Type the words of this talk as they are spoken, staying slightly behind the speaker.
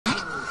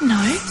No,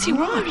 see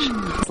what?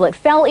 It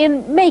fell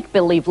in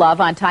make-believe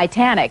love on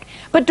Titanic,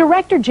 but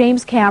director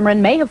James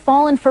Cameron may have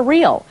fallen for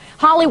real.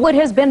 Hollywood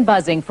has been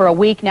buzzing for a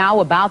week now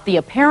about the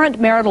apparent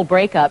marital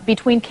breakup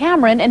between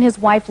Cameron and his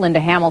wife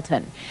Linda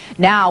Hamilton.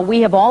 Now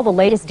we have all the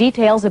latest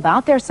details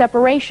about their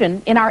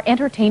separation in our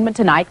Entertainment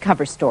Tonight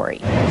cover story.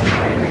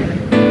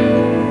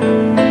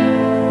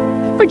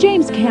 For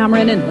James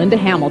Cameron and Linda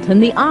Hamilton,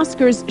 the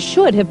Oscars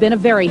should have been a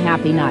very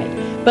happy night.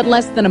 But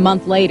less than a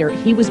month later,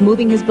 he was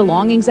moving his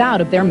belongings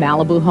out of their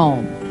Malibu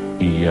home.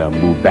 He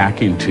moved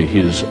back into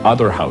his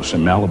other house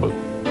in Malibu,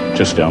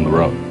 just down the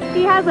road.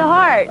 He has a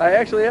heart. I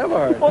actually have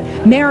a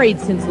heart. Married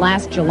since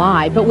last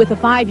July, but with a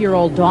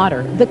 5-year-old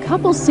daughter, the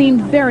couple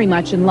seemed very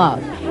much in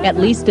love, at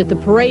least at the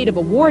parade of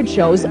award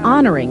shows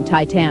honoring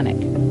Titanic.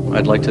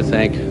 I'd like to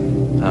thank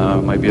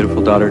my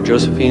beautiful daughter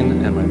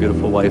Josephine and my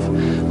beautiful wife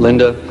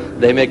Linda.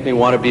 They make me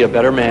want to be a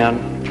better man,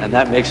 and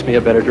that makes me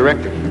a better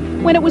director.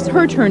 When it was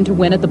her turn to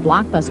win at the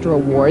Blockbuster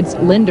Awards,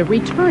 Linda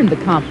returned the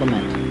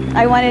compliment.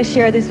 I want to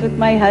share this with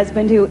my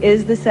husband, who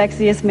is the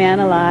sexiest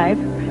man alive.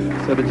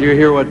 So did you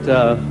hear what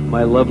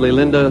my lovely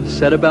Linda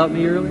said about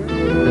me earlier?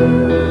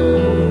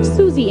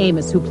 Susie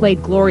Amos, who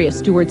played Gloria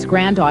Stewart's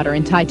granddaughter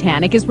in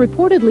Titanic, is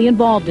reportedly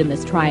involved in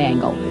this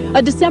triangle.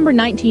 A December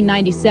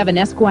 1997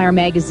 Esquire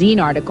magazine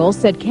article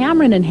said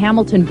Cameron and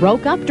Hamilton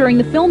broke up during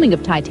the filming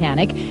of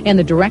Titanic, and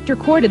the director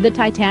courted the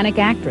Titanic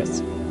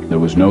actress. There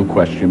was no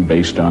question,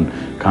 based on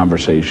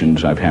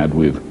conversations I've had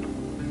with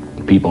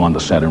people on the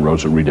set in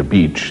Rosarita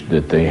Beach,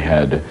 that they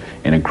had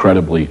an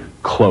incredibly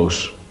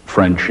close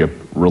friendship,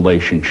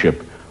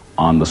 relationship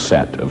on the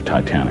set of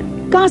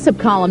Titanic. Gossip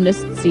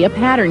columnists see a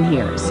pattern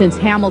here, since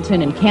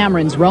Hamilton and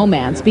Cameron's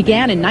romance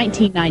began in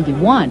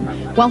 1991,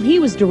 while he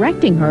was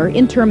directing her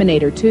in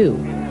Terminator 2.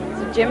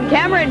 It's a Jim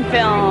Cameron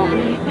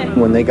film.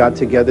 When they got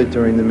together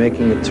during the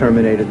making of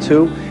Terminator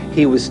 2,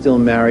 he was still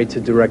married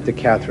to director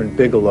Catherine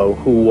Bigelow,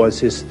 who was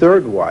his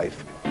third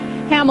wife.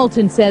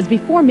 Hamilton says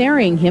before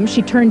marrying him,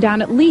 she turned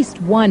down at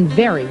least one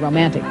very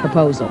romantic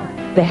proposal.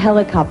 The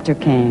helicopter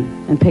came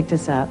and picked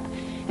us up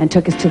and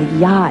took us to the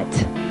yacht,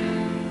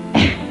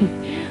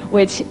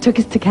 which took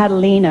us to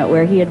Catalina,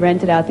 where he had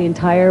rented out the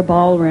entire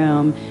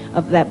ballroom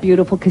of that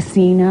beautiful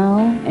casino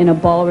in a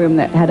ballroom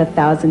that had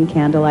 1,000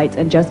 candlelights,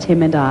 and just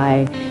him and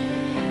I.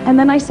 And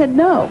then I said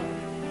no.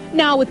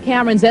 Now, with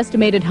Cameron's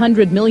estimated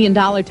 $100 million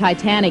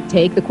Titanic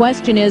take, the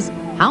question is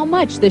how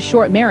much this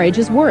short marriage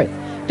is worth.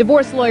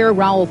 Divorce lawyer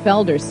Raoul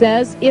Felder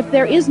says if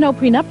there is no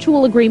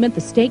prenuptial agreement,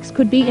 the stakes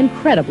could be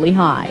incredibly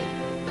high.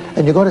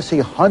 And you're going to see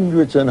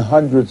hundreds and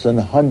hundreds and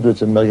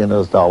hundreds of millions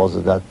of dollars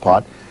in that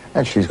pot,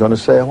 and she's going to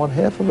say, I want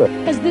half of it.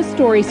 As this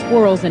story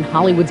swirls in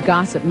Hollywood's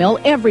gossip mill,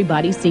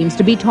 everybody seems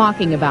to be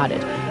talking about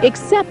it,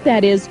 except,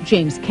 that is,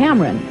 James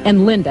Cameron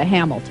and Linda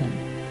Hamilton.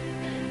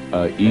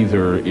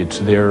 Either it's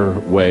their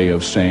way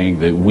of saying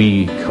that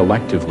we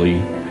collectively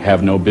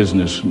have no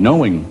business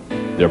knowing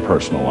their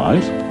personal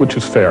lives, which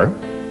is fair,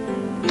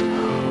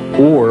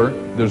 or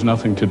there's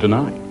nothing to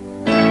deny.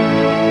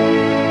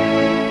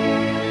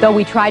 Though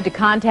we tried to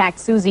contact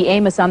Susie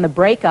Amos on the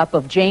breakup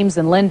of James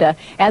and Linda,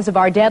 as of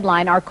our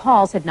deadline, our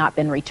calls had not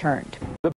been returned.